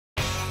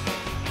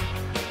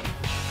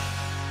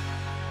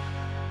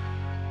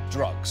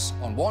drugs.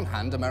 On one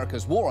hand,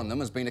 America's war on them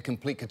has been a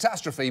complete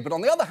catastrophe, but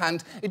on the other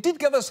hand, it did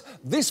give us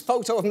this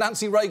photo of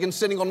Nancy Reagan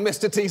sitting on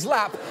Mr. T's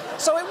lap,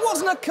 so it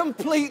wasn't a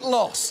complete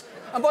loss.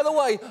 And by the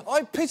way,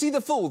 I pity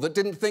the fool that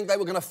didn't think they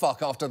were going to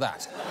fuck after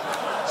that.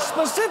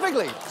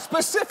 Specifically,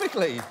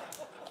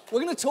 we're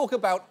going to talk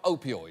about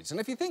opioids. And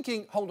if you're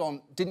thinking, hold on,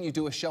 didn't you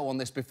do a show on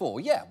this before?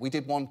 Yeah, we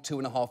did one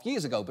 2.5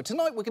 years ago. But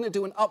tonight we're going to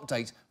do an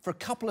update for a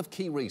couple of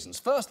key reasons.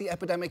 First, the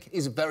epidemic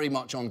is very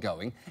much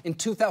ongoing. In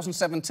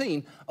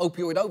 2017,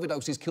 opioid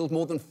overdoses killed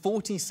more than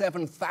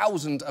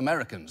 47,000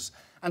 Americans.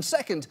 And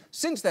second,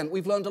 since then,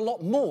 we've learned a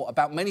lot more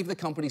about many of the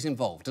companies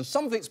involved, and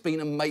some of it's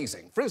been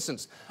amazing. For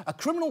instance, a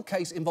criminal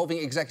case involving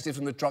executives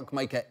from the drug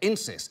maker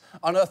Insys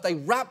unearthed a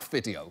rap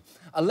video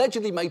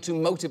allegedly made to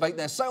motivate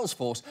their sales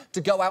force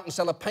to go out and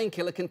sell a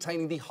painkiller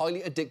containing the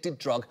highly addicted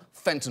drug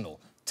fentanyl.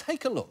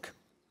 Take a look.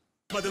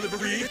 My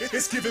delivery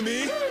is giving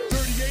me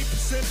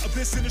 38% of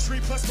this industry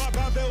plus my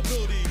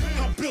availability.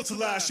 I'm built to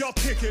last, y'all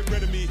can't get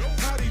rid of me.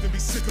 How'd even be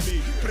sick of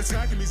me? But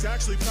attacking me is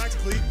actually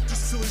practically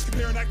just silly as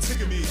comparing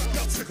acting me.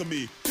 Y'all tickle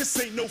me.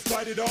 This ain't no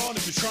fight at all. And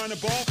if you're trying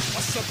to ball,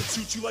 I'll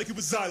substitute you like it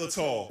was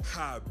xylitol.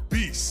 High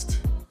beast.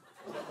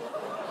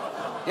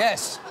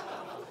 Yes,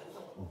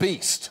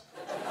 beast.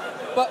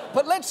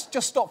 But let's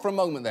just stop for a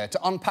moment there to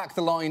unpack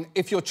the line,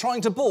 if you're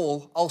trying to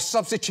ball, I'll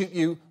substitute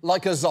you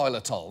like a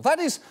xylitol. That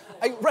is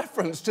a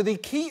reference to the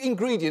key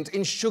ingredient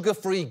in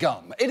sugar-free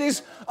gum. It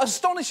is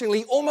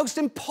astonishingly, almost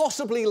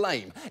impossibly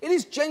lame. It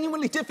is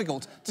genuinely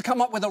difficult to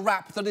come up with a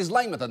rap that is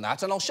lamer than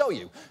that, and I'll show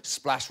you.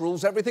 Splash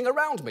rules everything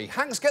around me.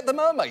 Hanks get the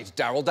mermaid.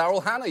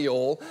 Daryl Hannah,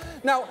 y'all.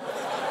 Now,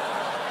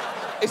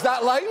 is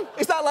that lame?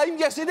 Is that lame?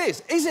 Yes, it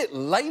is. Is it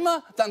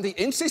lamer than the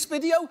Insys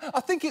video? I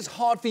think it's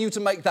hard for you to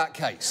make that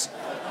case.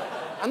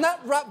 And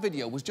that rap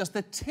video was just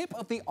the tip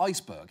of the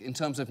iceberg in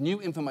terms of new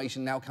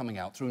information now coming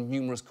out through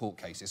numerous court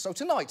cases. So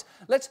tonight,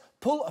 let's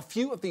pull a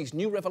few of these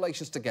new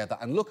revelations together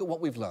and look at what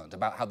we've learned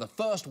about how the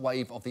first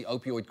wave of the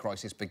opioid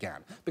crisis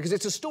began. Because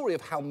it's a story of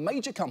how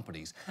major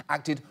companies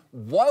acted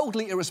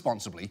wildly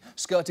irresponsibly,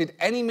 skirted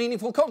any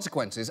meaningful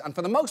consequences, and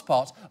for the most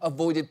part,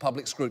 avoided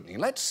public scrutiny.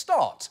 Let's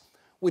start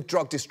with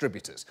drug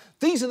distributors.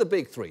 These are the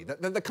big three.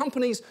 They're the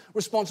companies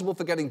responsible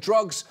for getting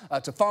drugs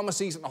to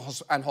pharmacies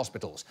and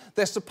hospitals.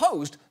 They're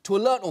supposed to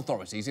alert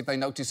authorities if they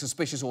notice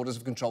suspicious orders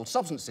of controlled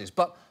substances.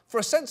 But for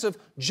a sense of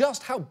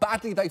just how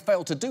badly they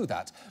failed to do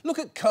that, look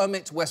at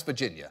Kermit, West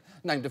Virginia.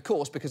 Named, of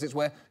course, because it's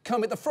where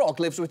Kermit the Frog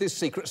lives with his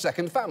secret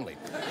second family.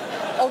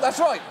 Oh,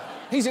 that's right.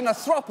 He's in a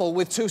throuple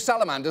with two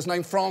salamanders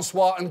named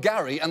Francois and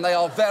Gary, and they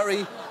are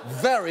very,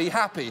 very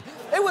happy.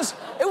 It was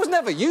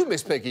never you,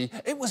 Miss Piggy.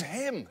 It was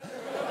him.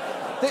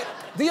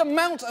 The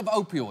amount of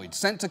opioids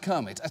sent to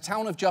Kermit, a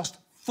town of just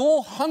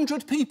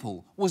 400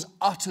 people, was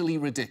utterly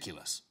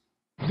ridiculous.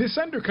 This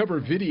undercover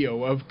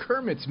video of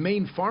Kermit's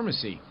main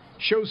pharmacy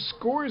shows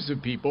scores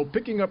of people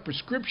picking up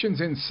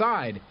prescriptions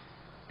inside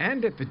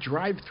and at the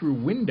drive-through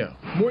window.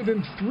 More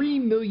than 3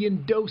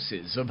 million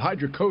doses of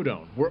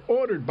hydrocodone were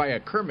ordered by a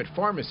Kermit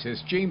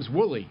pharmacist, James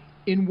Woolley,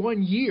 in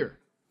 1 year.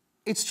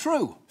 It's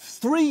true.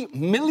 3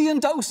 million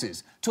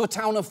doses to a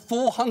town of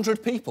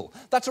 400 people.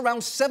 That's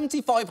around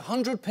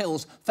 7,500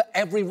 pills for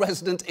every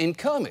resident in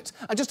Kermit.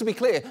 And just to be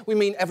clear, we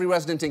mean every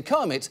resident in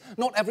Kermit,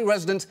 not every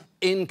resident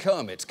in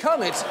Kermit.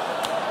 Kermit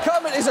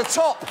is a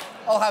top,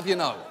 I'll have you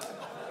know.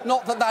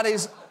 Not that that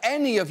is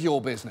any of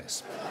your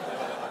business.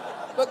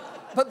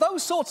 But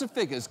those sorts of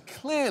figures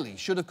clearly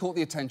should have caught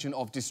the attention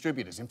of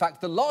distributors. In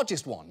fact, the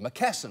largest one,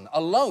 McKesson,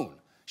 alone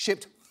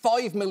shipped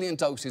 5 million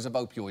doses of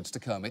opioids to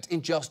Kermit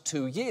in just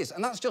 2 years.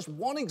 And that's just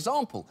one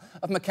example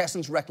of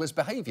McKesson's reckless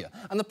behaviour.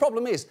 And the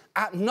problem is,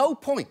 at no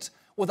point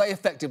were they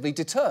effectively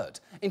deterred.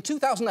 In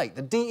 2008,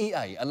 the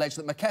DEA alleged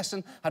that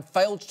McKesson had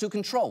failed to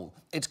control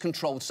its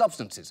controlled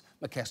substances.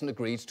 McKesson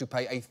agreed to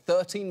pay a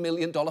 $13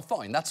 million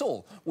fine, that's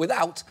all,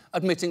 without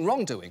admitting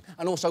wrongdoing,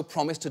 and also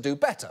promised to do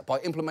better by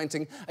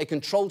implementing a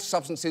controlled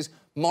substances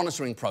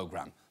monitoring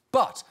programme.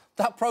 But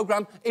that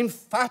programme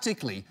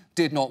emphatically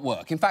did not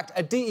work. In fact,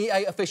 a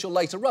DEA official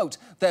later wrote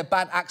their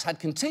bad acts had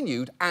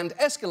continued and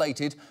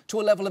escalated to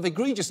a level of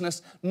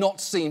egregiousness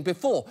not seen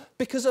before.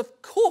 Because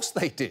of course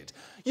they did.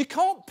 You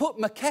can't put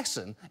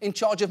McKesson in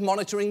charge of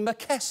monitoring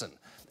McKesson.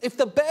 If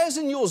the bears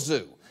in your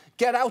zoo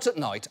get out at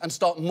night and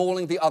start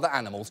mauling the other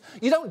animals,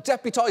 you don't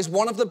deputise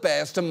one of the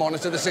bears to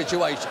monitor the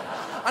situation.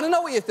 And I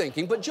know what you're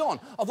thinking, but John,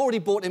 I've already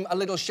bought him a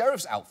little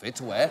sheriff's outfit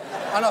to wear,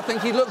 and I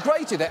think he'd look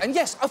great in it. And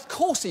yes, of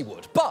course he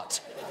would, but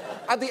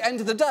at the end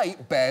of the day,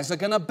 bears are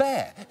gonna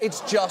bear.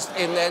 It's just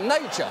in their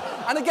nature.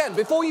 And again,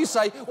 before you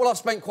say, well, I've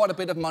spent quite a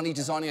bit of money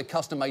designing a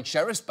custom-made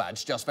sheriff's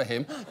badge just for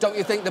him, don't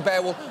you think the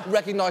bear will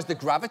recognise the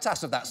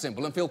gravitas of that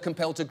symbol and feel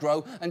compelled to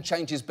grow and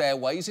change his bear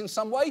ways in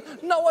some way?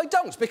 No, I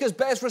don't, because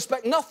bears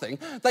respect nothing.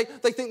 They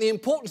think the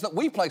importance that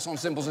we place on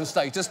symbols and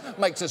status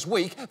makes us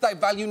weak. They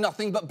value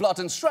nothing but blood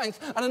and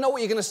strength. And I know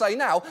what you're going to say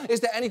now. Is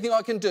there anything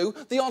I can do?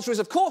 The answer is,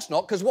 of course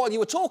not, because while you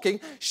were talking,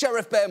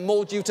 Sheriff Bear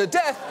mauled you to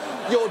death.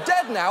 You're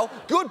dead now.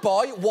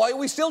 Goodbye. Why are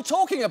we still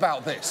talking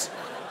about this?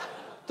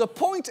 The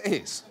point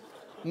is,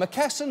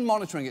 McKesson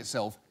monitoring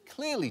itself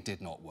clearly did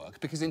not work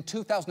because in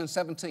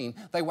 2017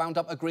 they wound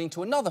up agreeing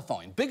to another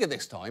fine, bigger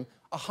this time,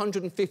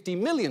 $150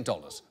 million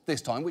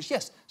this time, which,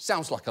 yes,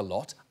 sounds like a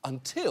lot,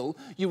 until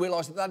you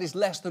realise that that is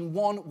less than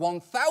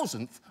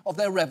 1/1000th of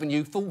their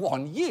revenue for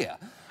 1 year.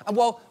 And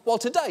while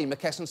today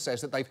McKesson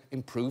says that they've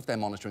improved their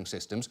monitoring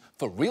systems,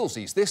 for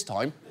realsies this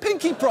time,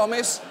 pinky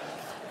promise,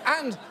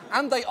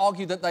 and they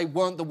argue that they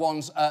weren't the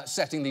ones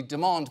setting the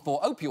demand for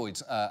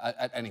opioids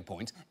at any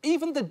point,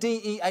 even the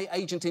DEA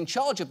agent in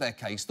charge of their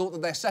case thought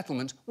that their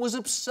settlement was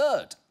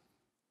absurd.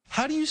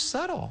 How do you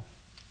settle?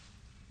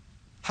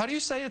 How do you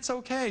say it's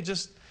okay?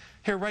 Just,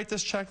 here, write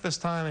this check this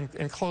time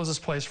and close this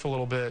place for a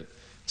little bit.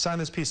 Sign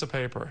this piece of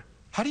paper.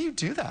 How do you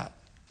do that?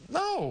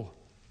 No.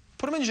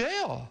 Put him in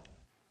jail.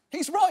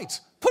 He's right.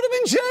 Put him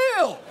in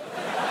jail!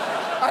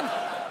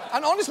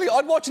 And honestly,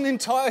 I'd watch an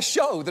entire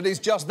show that is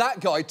just that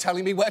guy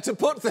telling me where to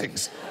put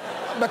things.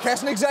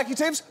 McKesson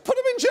executives, put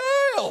him in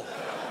jail!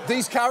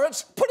 These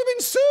carrots, put him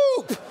in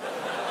soup!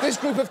 This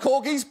group of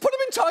corgis, put him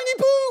in tiny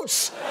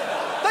boots!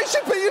 They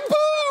should be in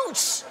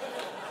boots!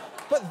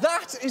 But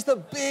that is the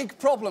big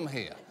problem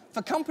here.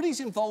 For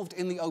companies involved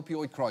in the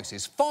opioid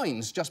crisis,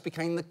 fines just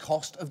became the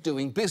cost of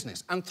doing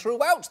business. And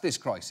throughout this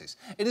crisis,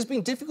 it has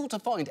been difficult to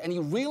find any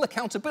real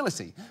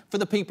accountability for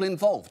the people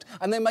involved.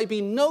 And there may be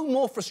no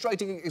more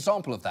frustrating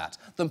example of that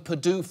than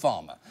Purdue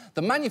Pharma,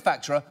 the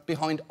manufacturer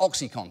behind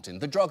OxyContin,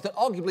 the drug that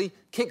arguably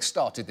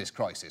kick-started this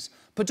crisis.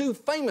 Purdue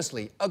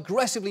famously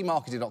aggressively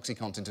marketed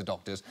OxyContin to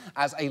doctors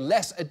as a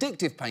less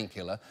addictive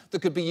painkiller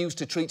that could be used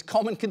to treat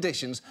common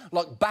conditions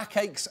like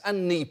backaches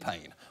and knee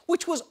pain,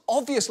 which was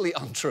obviously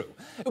untrue.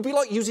 It would be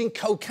like using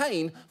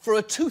cocaine for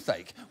a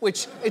toothache,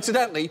 which,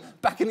 incidentally,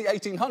 back in the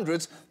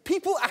 1800s,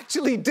 people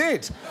actually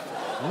did.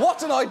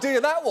 What an idea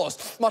that was.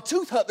 My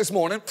tooth hurt this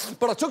morning,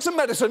 but I took some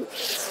medicine,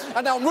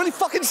 and now I'm really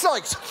fucking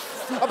psyched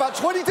about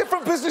 20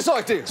 different business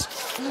ideas.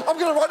 I'm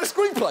going to write a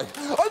screenplay.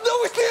 I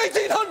know it's the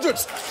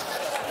 1800s.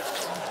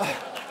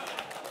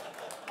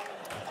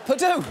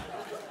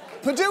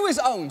 Purdue is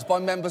owned by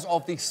members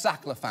of the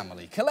Sackler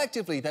family.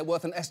 Collectively, they're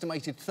worth an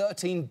estimated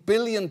 $13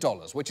 billion,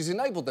 which has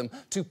enabled them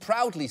to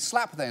proudly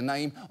slap their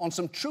name on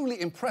some truly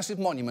impressive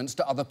monuments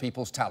to other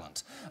people's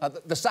talent.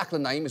 The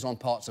Sackler name is on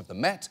parts of the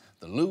Met,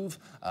 the Louvre,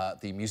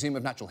 the Museum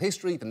of Natural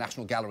History, the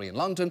National Gallery in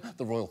London,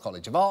 the Royal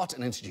College of Art,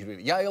 an institute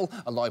at Yale,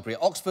 a library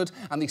at Oxford,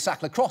 and the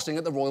Sackler Crossing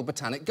at the Royal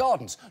Botanic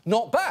Gardens.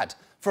 Not bad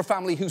for a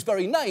family whose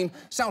very name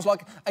sounds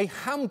like a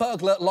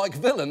Hamburglar-like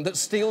villain that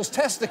steals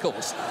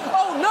testicles.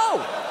 Oh,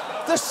 no!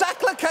 The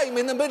Sackler came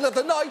in the middle of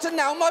the night and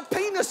now my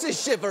penis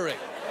is shivering.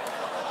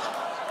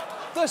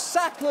 The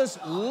Sacklers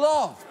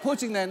love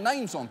putting their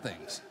names on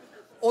things.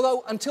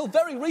 Although, until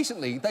very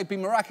recently, they've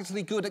been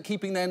miraculously good at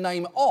keeping their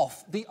name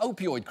off the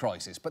opioid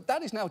crisis. But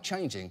that is now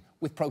changing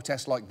with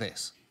protests like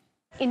this.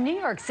 In New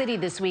York City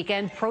this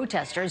weekend,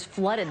 protesters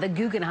flooded the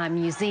Guggenheim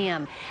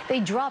Museum. They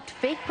dropped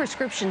fake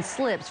prescription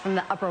slips from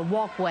the upper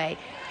walkway,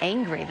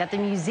 angry that the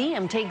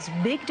museum takes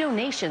big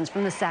donations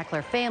from the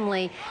Sackler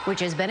family,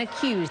 which has been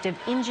accused of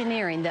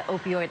engineering the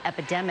opioid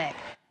epidemic.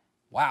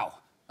 Wow.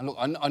 And look,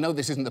 I know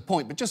this isn't the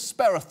point, but just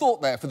spare a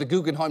thought there for the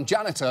Guggenheim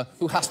janitor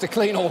who has to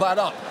clean all that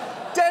up.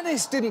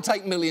 Dennis didn't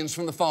take millions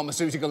from the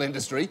pharmaceutical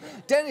industry.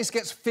 Dennis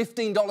gets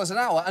 $15 an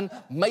hour and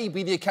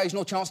maybe the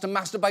occasional chance to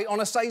masturbate on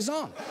a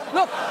Cezanne.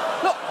 Look,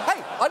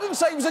 hey, I didn't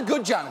say he was a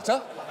good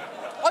janitor.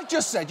 I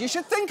just said you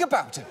should think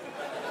about him.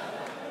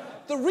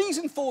 The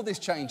reason for this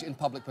change in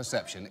public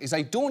perception is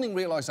a dawning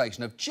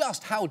realisation of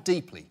just how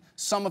deeply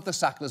some of the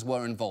Sacklers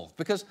were involved.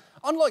 Because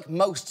unlike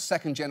most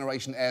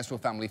second-generation heirs to a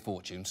family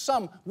fortune,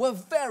 some were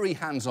very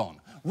hands-on.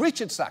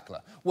 Richard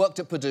Sackler worked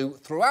at Purdue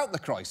throughout the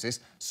crisis,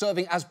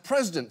 serving as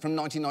president from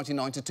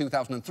 1999 to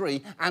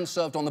 2003, and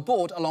served on the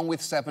board along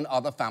with 7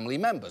 other family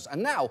members.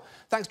 And now,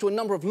 thanks to a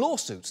number of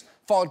lawsuits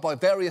filed by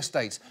various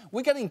states,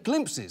 we're getting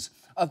glimpses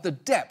of the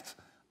depth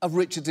of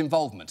Richard's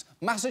involvement.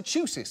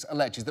 Massachusetts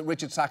alleges that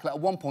Richard Sackler at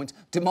one point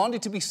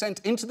demanded to be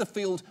sent into the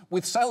field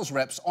with sales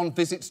reps on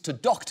visits to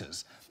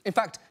doctors. In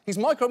fact, his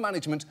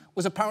micromanagement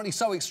was apparently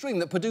so extreme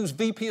that Purdue's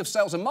VP of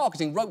Sales and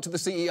Marketing wrote to the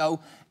CEO,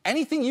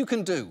 "Anything you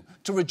can do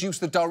to reduce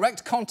the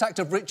direct contact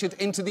of Richard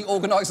into the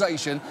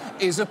organisation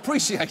is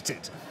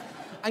appreciated."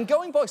 And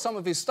going by some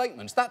of his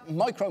statements, that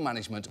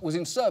micromanagement was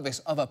in service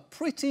of a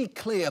pretty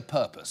clear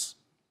purpose.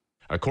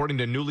 According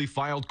to newly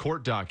filed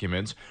court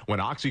documents, when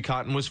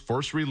OxyContin was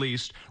first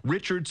released,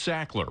 Richard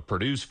Sackler,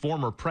 Purdue's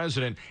former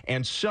president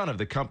and son of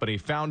the company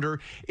founder,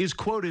 is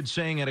quoted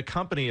saying at a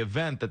company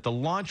event that the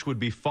launch would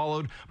be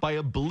followed by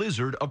a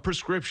blizzard of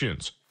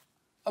prescriptions.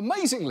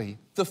 Amazingly,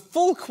 the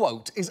full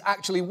quote is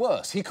actually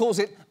worse. He calls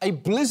it a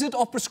blizzard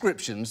of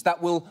prescriptions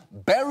that will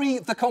bury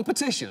the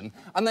competition,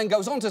 and then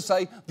goes on to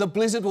say the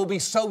blizzard will be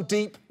so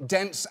deep,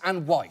 dense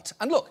and white.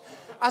 And look,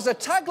 as a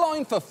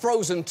tagline for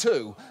Frozen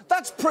 2,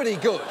 that's pretty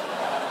good.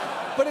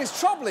 But it's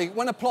troubling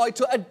when applied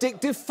to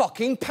addictive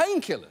fucking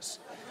painkillers.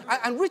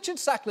 And Richard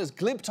Sackler's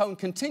glib tone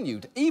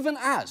continued even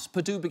as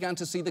Purdue began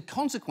to see the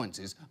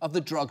consequences of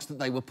the drugs that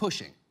they were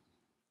pushing.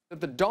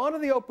 At the dawn of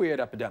the opioid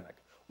epidemic,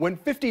 when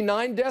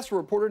 59 deaths were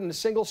reported in a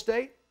single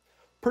state,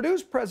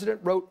 Purdue's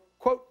president wrote,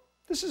 quote,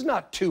 "This is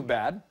not too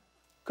bad.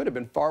 Could have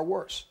been far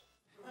worse.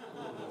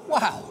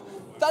 Wow,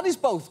 that is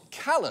both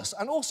callous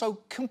and also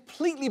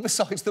completely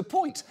besides the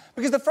point.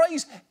 Because the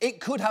phrase, "it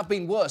could have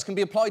been worse," can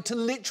be applied to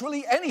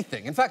literally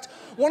anything. In fact,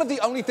 one of the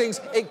only things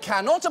it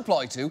cannot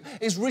apply to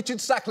is Richard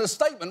Sackler's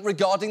statement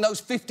regarding those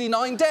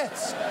 59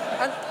 deaths.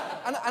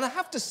 And I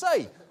have to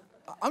say,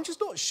 I'm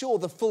just not sure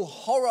the full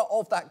horror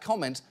of that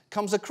comment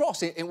comes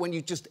across when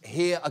you just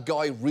hear a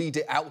guy read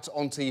it out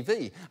on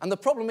TV. And the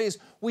problem is,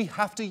 we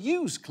have to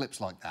use clips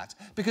like that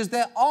because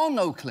there are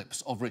no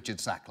clips of Richard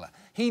Sackler.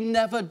 He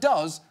never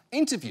does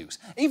interviews.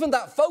 Even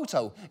that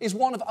photo is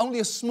one of only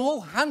a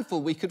small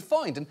handful we could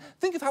find. And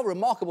think of how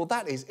remarkable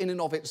that is in and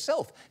of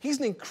itself. He's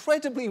an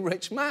incredibly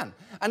rich man,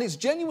 and it's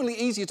genuinely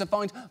easier to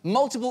find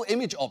multiple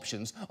image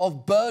options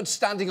of birds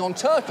standing on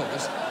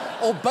turtles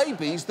or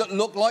babies that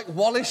look like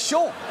Wallace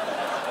Shawn.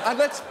 And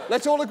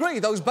let's all agree,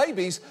 those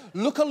babies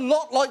look a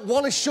lot like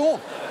Wallace Shawn.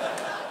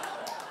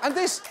 And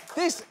this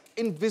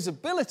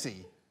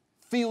invisibility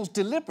feels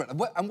deliberate.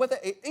 And whether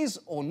it is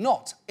or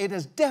not, it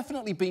has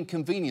definitely been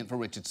convenient for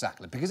Richard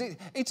Sackler because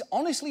it's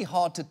honestly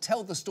hard to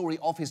tell the story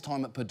of his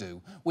time at Purdue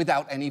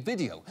without any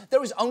video.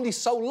 There is only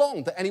so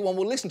long that anyone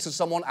will listen to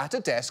someone at a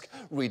desk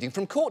reading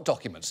from court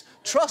documents.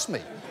 Trust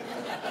me,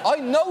 I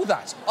know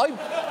that.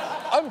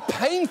 I'm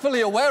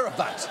painfully aware of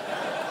that.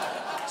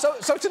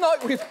 So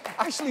tonight we've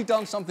actually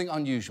done something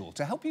unusual.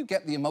 To help you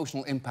get the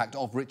emotional impact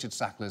of Richard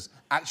Sackler's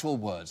actual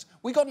words,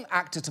 we got an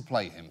actor to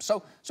play him.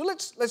 So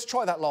let's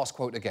try that last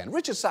quote again.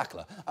 Richard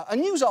Sackler, a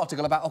news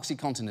article about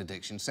OxyContin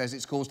addiction says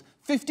it's caused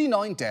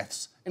 59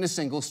 deaths in a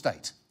single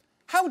state.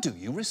 How do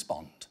you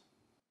respond?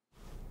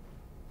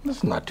 This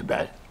is not too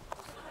bad.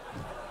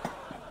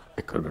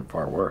 It could have been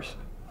far worse.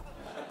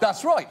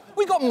 That's right.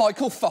 We got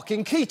Michael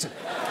fucking Keaton.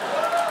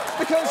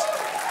 Because,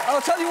 and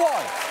I'll tell you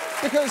why.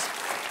 Because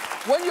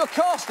when you're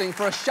casting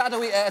for a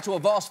shadowy heir to a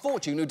vast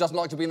fortune who doesn't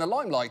like to be in the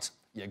limelight,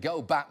 you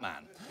go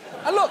Batman.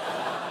 And look,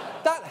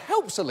 that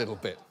helps a little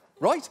bit,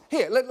 right?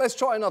 Here, let's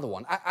try another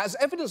one. As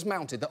evidence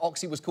mounted that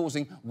Oxy was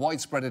causing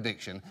widespread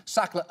addiction,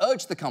 Sackler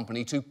urged the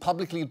company to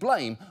publicly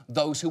blame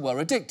those who were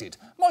addicted.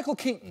 Michael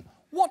Keaton,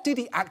 what did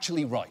he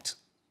actually write?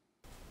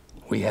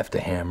 We have to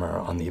hammer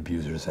on the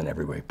abusers in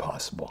every way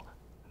possible.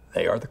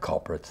 They are the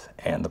culprits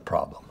and the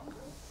problem.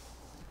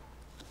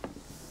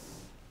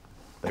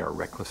 They are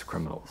reckless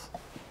criminals.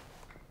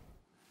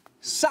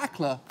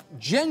 Sackler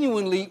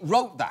genuinely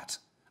wrote that.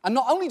 And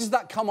not only does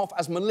that come off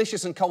as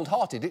malicious and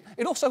cold-hearted,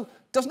 it also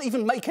doesn't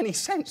even make any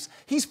sense.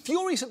 He's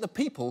furious at the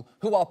people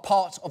who are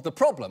part of the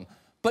problem,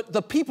 but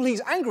the people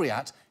he's angry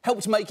at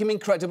helped make him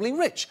incredibly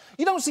rich.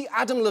 You don't see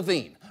Adam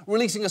Levine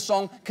releasing a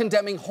song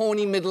condemning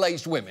horny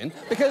middle-aged women,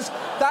 because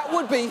that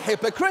would be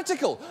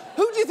hypocritical.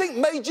 Who do you think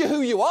made you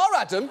who you are,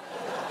 Adam?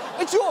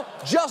 It's your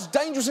just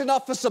dangerous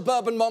enough for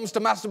suburban moms to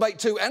masturbate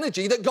to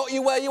energy that got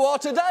you where you are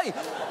today.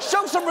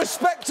 Show some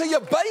respect to your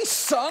base,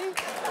 son.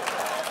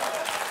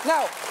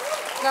 Now,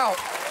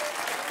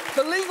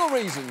 for legal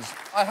reasons,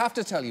 I have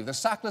to tell you, the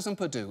Sacklers and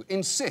Purdue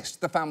insist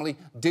the family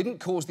didn't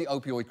cause the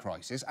opioid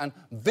crisis and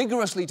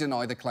vigorously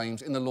deny the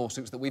claims in the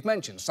lawsuits that we've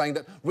mentioned, saying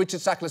that Richard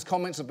Sackler's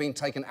comments have been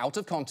taken out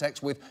of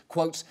context with,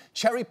 quotes,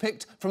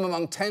 cherry-picked from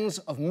among tens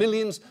of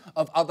millions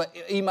of other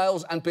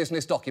emails and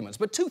business documents.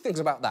 But two things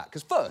about that,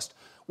 because first,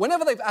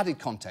 whenever they've added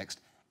context,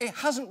 it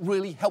hasn't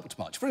really helped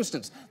much. For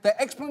instance, their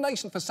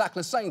explanation for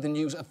Sackler saying the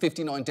news of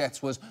 59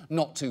 deaths was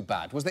not too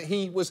bad was that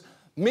he was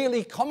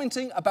merely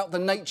commenting about the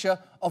nature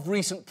of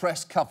recent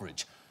press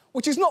coverage,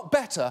 which is not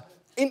better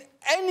in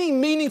any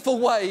meaningful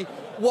way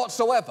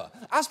whatsoever.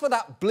 As for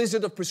that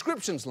blizzard of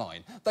prescriptions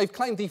line, they've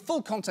claimed the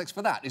full context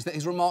for that is that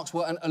his remarks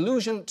were an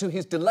allusion to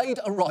his delayed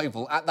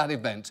arrival at that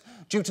event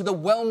due to the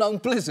well-known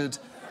blizzard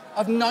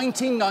of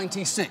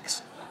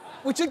 1996,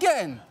 which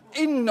again,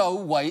 in no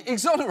way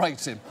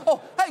exonerates him.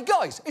 Oh, hey,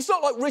 guys, it's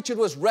not like Richard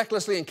was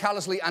recklessly and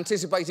callously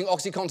anticipating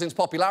OxyContin's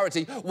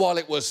popularity while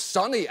it was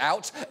sunny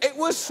out. It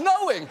was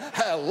snowing.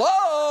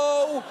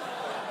 Hello?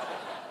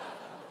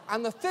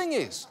 And the thing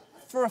is,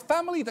 for a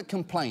family that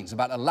complains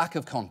about a lack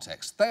of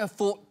context, they have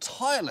fought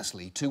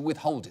tirelessly to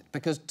withhold it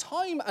because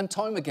time and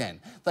time again,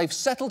 they've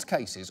settled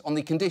cases on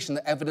the condition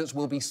that evidence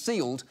will be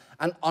sealed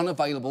and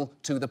unavailable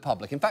to the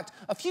public. In fact,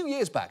 a few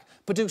years back,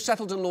 Purdue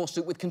settled a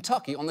lawsuit with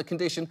Kentucky on the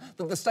condition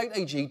that the state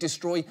AG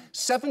destroy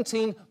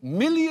 17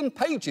 million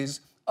pages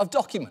of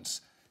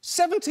documents.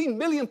 17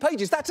 million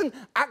pages. That's an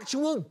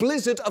actual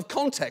blizzard of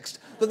context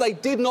that they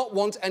did not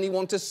want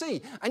anyone to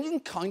see. And you can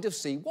kind of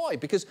see why,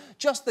 because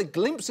just the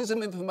glimpses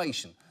of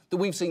information that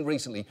we've seen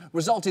recently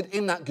resulted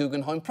in that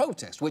Guggenheim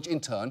protest, which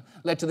in turn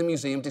led to the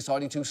museum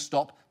deciding to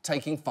stop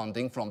taking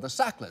funding from the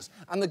Sacklers.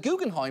 And the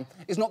Guggenheim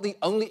is not the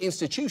only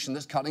institution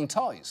that's cutting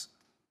ties.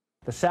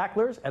 The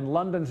Sacklers and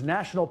London's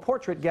National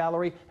Portrait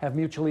Gallery have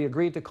mutually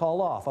agreed to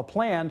call off a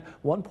planned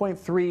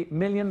 $1.3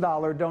 million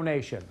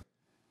donation.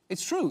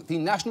 It's true, the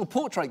National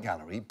Portrait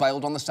Gallery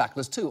bailed on the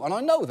Sacklers too, and I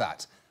know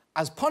that.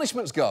 As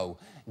punishments go,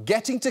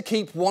 getting to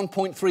keep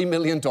 $1.3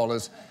 million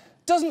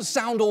doesn't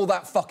sound all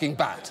that fucking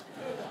bad.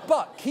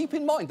 But keep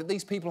in mind that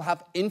these people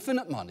have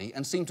infinite money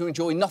and seem to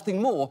enjoy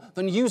nothing more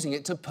than using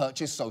it to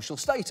purchase social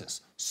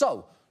status.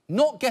 So,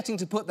 not getting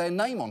to put their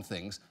name on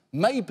things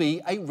may be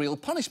a real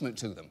punishment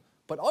to them.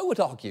 But I would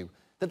argue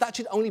that that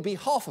should only be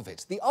half of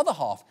it. The other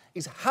half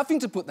is having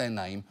to put their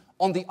name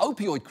on the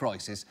opioid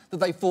crisis that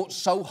they fought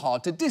so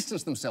hard to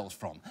distance themselves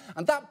from.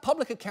 And that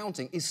public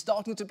accounting is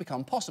starting to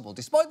become possible,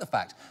 despite the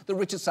fact that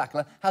Richard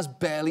Sackler has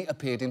barely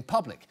appeared in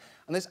public.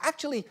 And there's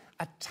actually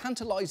a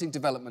tantalising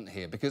development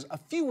here, because a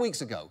few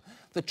weeks ago,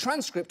 the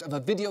transcript of a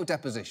video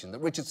deposition that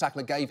Richard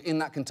Sackler gave in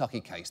that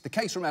Kentucky case, the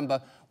case,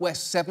 remember, where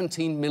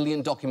 17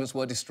 million documents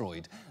were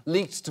destroyed,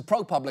 leaked to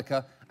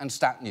ProPublica and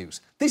Stat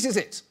News. This is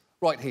it,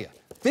 right here.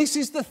 This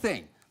is the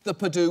thing that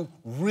Purdue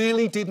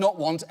really did not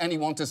want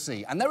anyone to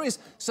see. And there is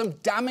some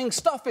damning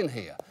stuff in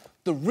here.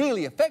 The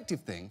really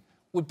effective thing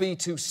would be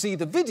to see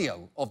the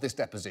video of this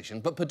deposition,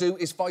 but Purdue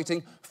is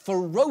fighting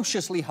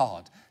ferociously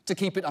hard to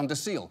keep it under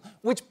seal,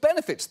 which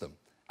benefits them.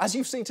 As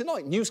you've seen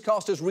tonight,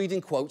 newscasters reading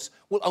quotes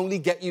will only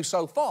get you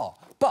so far.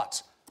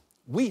 But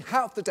we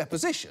have the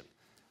deposition,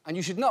 and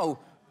you should know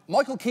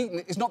Michael Keaton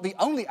is not the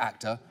only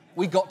actor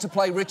we got to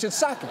play Richard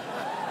Sackler.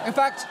 In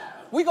fact,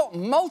 we got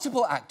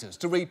multiple actors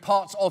to read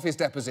parts of his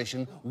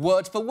deposition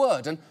word for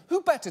word, and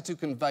who better to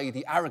convey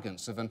the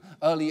arrogance of an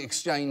early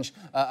exchange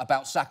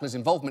about Sackler's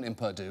involvement in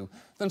Purdue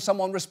than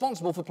someone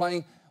responsible for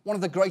playing one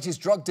of the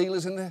greatest drug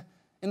dealers in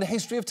the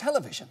history of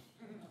television?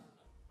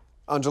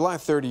 On July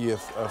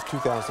 30th of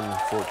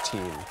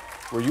 2014,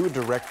 were you a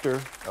director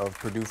of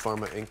Purdue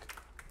Pharma, Inc.?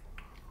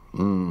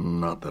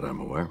 Not that I'm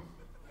aware.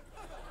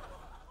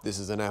 This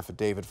is an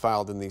affidavit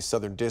filed in the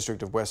Southern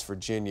District of West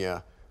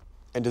Virginia.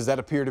 And does that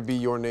appear to be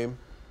your name?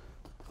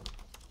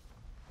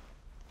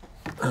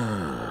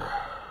 That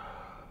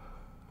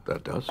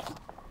does.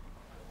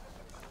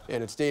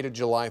 And it's dated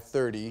July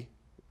 30,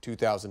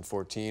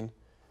 2014.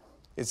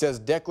 It says,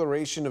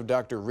 Declaration of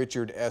Dr.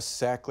 Richard S.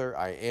 Sackler.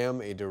 I am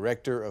a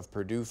director of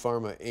Purdue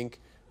Pharma, Inc.,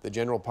 the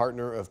general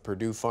partner of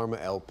Purdue Pharma,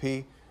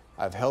 LP.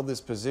 I've held this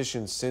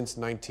position since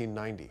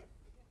 1990.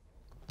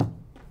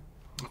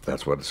 If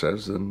that's what it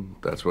says, then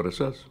that's what it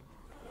says.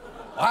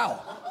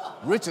 Wow.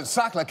 Richard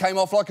Sackler came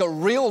off like a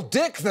real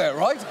dick there,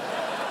 right?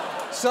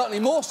 Certainly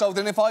more so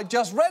than if I'd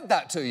just read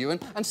that to you.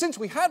 And since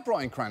we had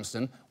Bryan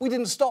Cranston, we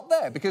didn't stop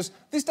there, because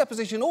this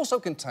deposition also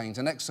contains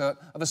an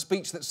excerpt of a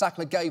speech that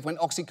Sackler gave when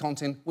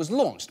OxyContin was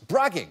launched,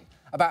 bragging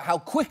about how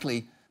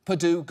quickly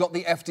Purdue got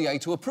the FDA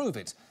to approve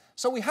it.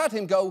 So we had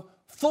him go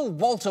full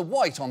Walter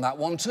White on that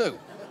one, too.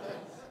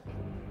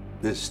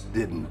 This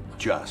didn't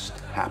just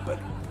happen.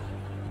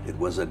 It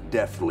was a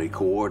deftly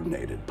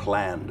coordinated,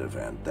 planned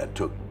event that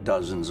took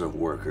dozens of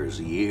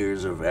workers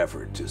years of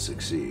effort to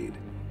succeed.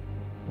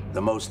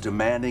 The most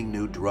demanding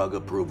new drug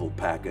approval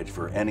package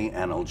for any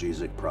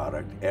analgesic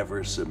product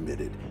ever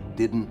submitted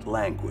didn't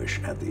languish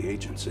at the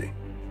agency.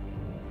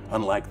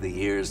 Unlike the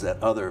years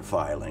that other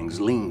filings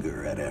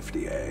linger at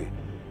FDA,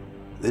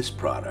 this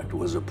product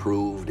was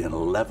approved in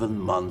 11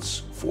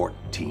 months,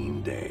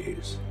 14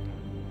 days.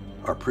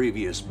 Our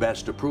previous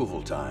best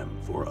approval time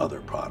for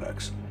other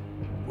products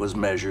was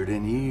measured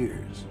in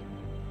years,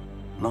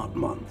 not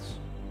months.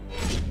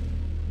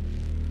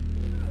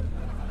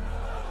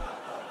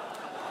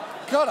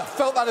 God, I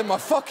felt that in my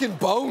fucking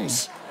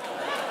bones.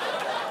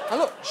 And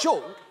look,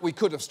 sure, we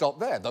could have stopped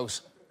there.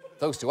 Those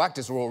two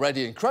actors were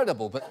already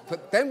incredible,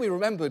 but then we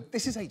remembered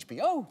this is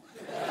HBO.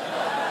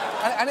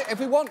 and if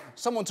we want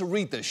someone to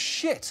read the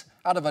shit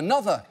out of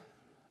another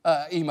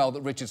email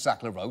that Richard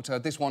Sackler wrote,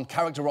 this one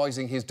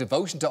characterising his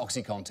devotion to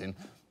OxyContin,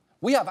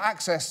 we have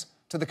access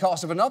to the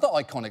cast of another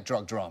iconic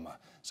drug drama.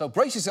 So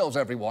brace yourselves,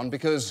 everyone,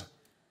 because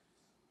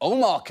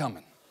Omar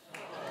coming.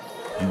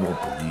 You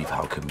won't believe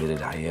how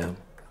committed I am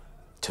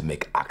to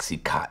make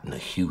OxyContin a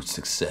huge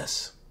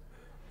success.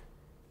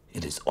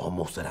 It is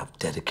almost that I've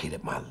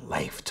dedicated my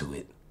life to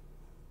it.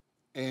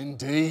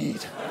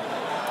 Indeed.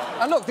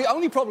 And look, the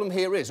only problem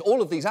here is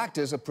all of these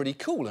actors are pretty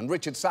cool, and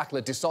Richard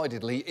Sackler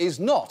decidedly is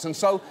not. And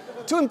so,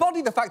 to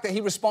embody the fact that he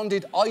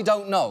responded, I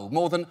don't know,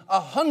 more than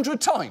 100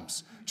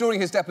 times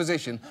during his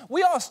deposition,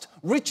 we asked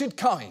Richard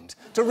Kind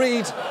to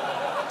read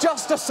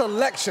just a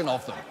selection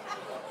of them.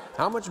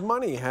 How much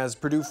money has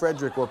Purdue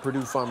Frederick or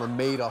Purdue Pharma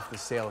made off the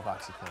sale of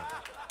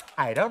OxyContin?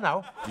 I don't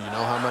know. Do you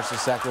know how much the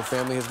Sackler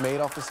family has made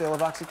off the sale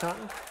of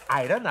OxyContin?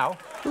 I don't know.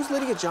 Who's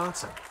Lydia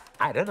Johnson?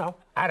 I don't know.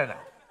 I don't know.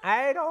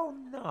 I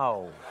don't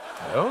know.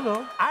 I don't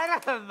know. I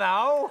don't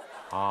know.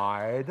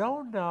 I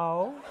don't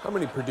know. How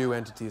many Purdue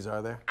entities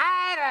are there?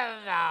 I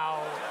don't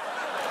know.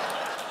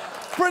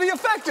 Pretty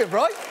effective,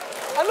 right?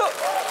 And look,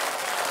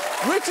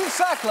 Richard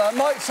Sackler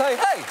might say,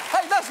 hey,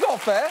 that's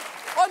not fair.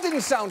 I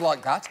didn't sound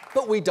like that,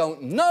 but we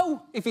don't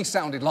know if he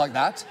sounded like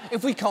that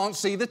if we can't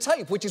see the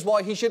tape, which is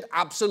why he should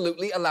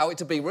absolutely allow it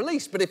to be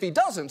released. But if he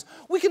doesn't,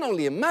 we can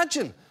only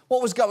imagine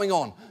what was going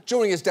on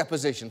during his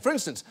deposition. For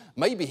instance,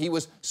 maybe he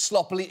was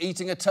sloppily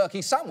eating a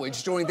turkey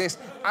sandwich during this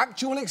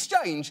actual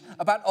exchange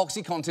about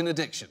OxyContin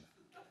addiction.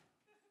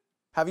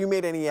 Have you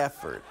made any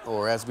effort,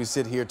 or as we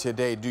sit here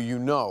today, do you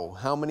know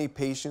how many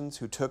patients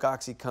who took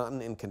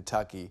OxyContin in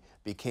Kentucky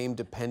became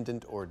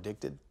dependent or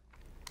addicted?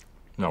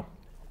 No.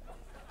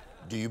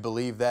 Do you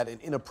believe that an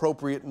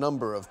inappropriate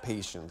number of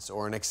patients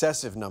or an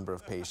excessive number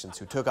of patients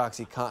who took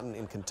OxyContin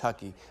in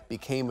Kentucky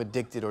became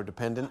addicted or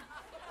dependent?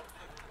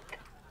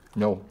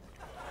 No.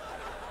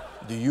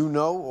 Do you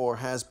know, or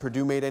has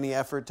Purdue made any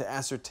effort to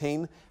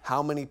ascertain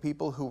how many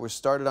people who were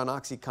started on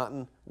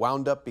OxyContin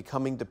wound up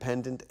becoming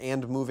dependent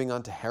and moving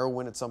on to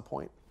heroin at some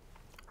point?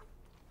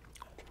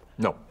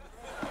 No.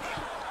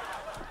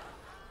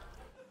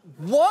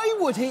 Why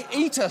would he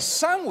eat a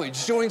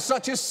sandwich during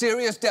such a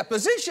serious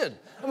deposition?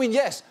 I mean,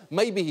 yes,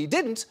 maybe he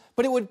didn't,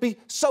 but it would be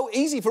so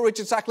easy for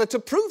Richard Sackler to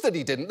prove that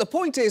he didn't. The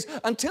point is,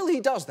 until he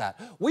does that,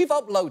 we've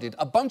uploaded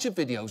a bunch of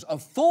videos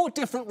of 4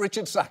 different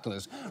Richard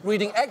Sacklers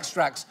reading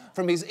extracts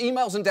from his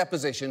emails and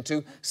deposition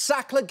to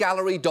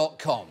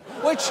sacklergallery.com,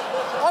 which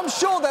I'm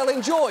sure they'll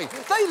enjoy.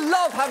 They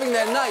love having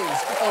their names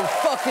on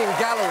fucking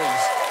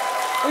galleries.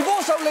 We've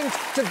also linked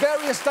to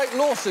various state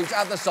lawsuits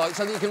at the site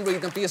so that you can read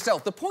them for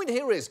yourself. The point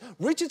here is,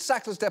 Richard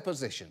Sackler's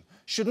deposition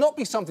should not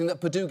be something that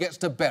Purdue gets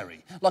to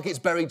bury, like it's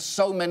buried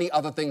so many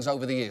other things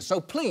over the years.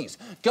 So please,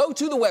 go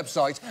to the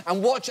website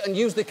and watch and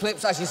use the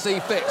clips as you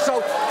see fit. So,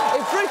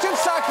 if Richard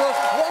Sackler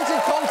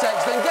wanted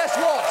context, then guess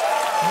what?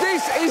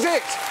 This is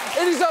it.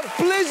 It is a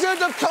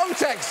blizzard of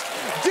context.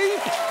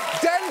 Deep,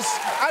 dense,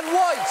 and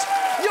white.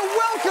 You're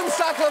welcome,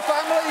 Sackler